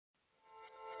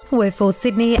We're for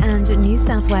Sydney and New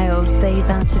South Wales. These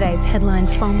are today's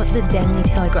headlines from the Daily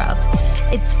Telegraph.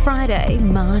 It's Friday,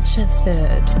 March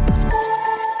 3rd.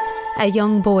 A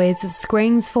young boy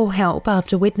screams for help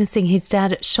after witnessing his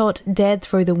dad shot dead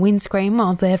through the windscreen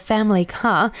of their family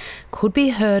car could be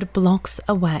heard blocks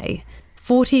away.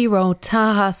 40-year-old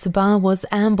Taha Sabah was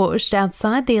ambushed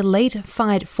outside the Elite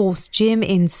Fight Force gym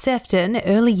in Sefton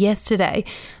early yesterday,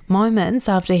 moments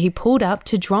after he pulled up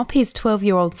to drop his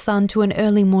 12-year-old son to an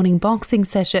early morning boxing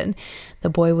session.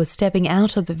 The boy was stepping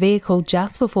out of the vehicle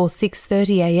just before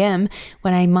 6:30 a.m.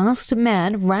 when a masked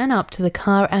man ran up to the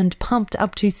car and pumped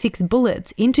up to 6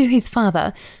 bullets into his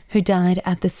father, who died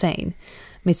at the scene.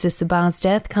 Mr. Sabah's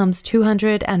death comes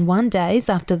 201 days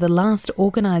after the last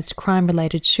organised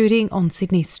crime-related shooting on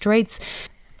Sydney streets,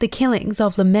 the killings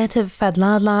of Lametta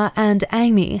Fadlallah and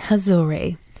Amy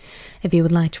Hazouri. If you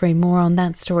would like to read more on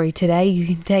that story today, you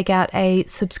can take out a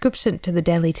subscription to the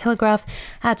Daily Telegraph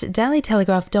at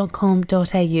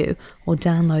dailytelegraph.com.au or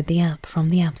download the app from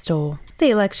the App Store.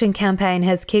 The election campaign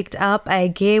has kicked up a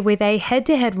gear with a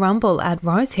head-to-head rumble at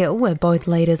Rosehill, where both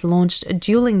leaders launched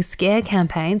dueling scare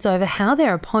campaigns over how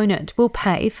their opponent will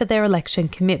pay for their election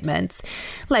commitments.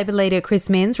 Labor leader Chris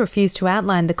Minns refused to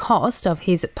outline the cost of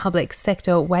his public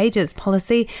sector wages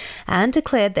policy and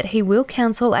declared that he will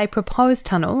cancel a proposed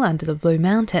tunnel under the Blue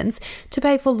Mountains to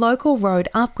pay for local road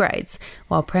upgrades,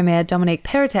 while Premier Dominic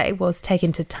Perrottet was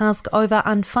taken to task over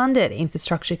unfunded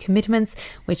infrastructure commitments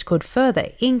which could further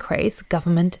increase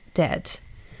government debt.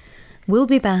 We'll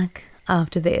be back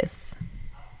after this.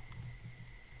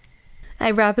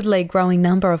 A rapidly growing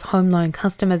number of home loan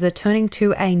customers are turning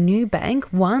to a new bank,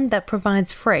 one that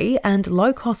provides free and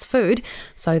low-cost food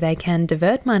so they can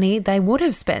divert money they would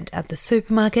have spent at the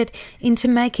supermarket into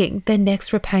making their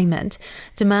next repayment.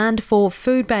 Demand for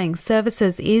food bank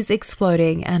services is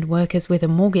exploding, and workers with a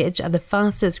mortgage are the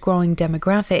fastest growing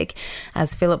demographic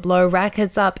as Philip Lowe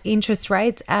rackets up interest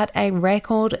rates at a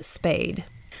record speed.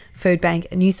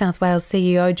 Foodbank New South Wales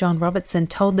CEO John Robertson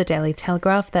told the Daily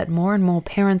Telegraph that more and more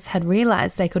parents had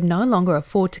realised they could no longer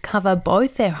afford to cover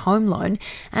both their home loan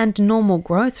and normal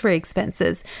grocery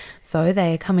expenses, so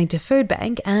they are coming to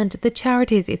Foodbank and the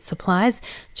charities it supplies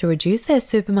to reduce their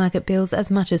supermarket bills as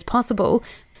much as possible,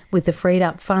 with the freed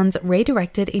up funds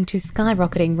redirected into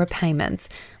skyrocketing repayments.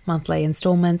 Monthly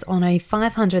instalments on a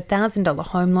 $500,000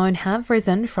 home loan have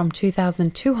risen from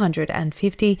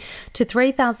 $2,250 to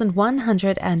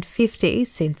 $3,150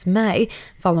 since May,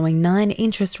 following 9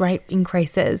 interest rate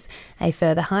increases. A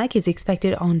further hike is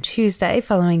expected on Tuesday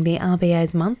following the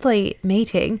RBA's monthly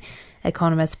meeting.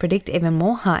 Economists predict even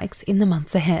more hikes in the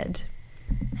months ahead.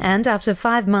 And after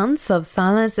 5 months of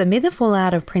silence amid the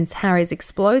fallout of Prince Harry's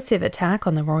explosive attack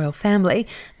on the royal family,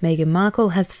 Meghan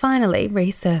Markle has finally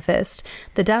resurfaced.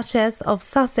 The Duchess of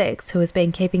Sussex, who has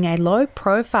been keeping a low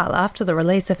profile after the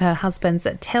release of her husband's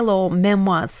tell-all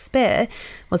memoir Spare,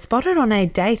 was spotted on a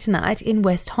date night in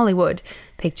West Hollywood.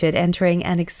 Pictured entering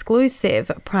an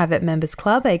exclusive private members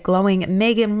club, a glowing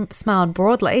Meghan smiled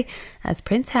broadly as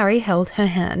Prince Harry held her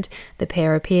hand. The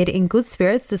pair appeared in good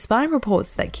spirits despite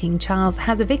reports that King Charles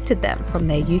has evicted them from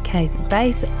their UK's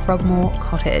base, Frogmore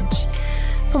Cottage.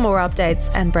 For more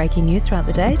updates and breaking news throughout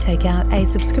the day, take out a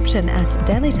subscription at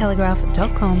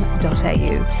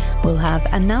dailytelegraph.com.au. We'll have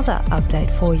another update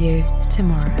for you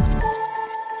tomorrow.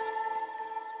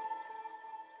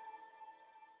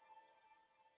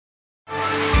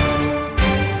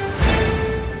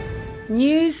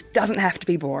 News doesn't have to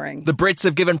be boring. The Brits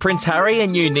have given Prince Harry a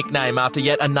new nickname after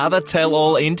yet another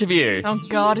tell-all interview. Oh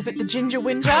God, is it the Ginger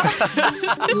Whinger?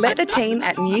 Let the team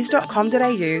at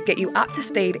news.com.au get you up to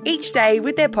speed each day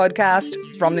with their podcast,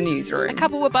 From the Newsroom. A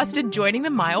couple were busted joining the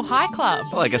Mile High Club.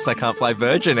 Well, I guess they can't fly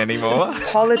Virgin anymore.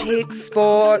 Politics,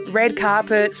 sport, red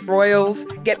carpets, royals.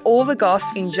 Get all the goss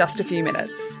in just a few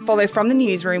minutes. Follow From the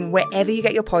Newsroom wherever you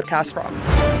get your podcasts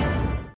from.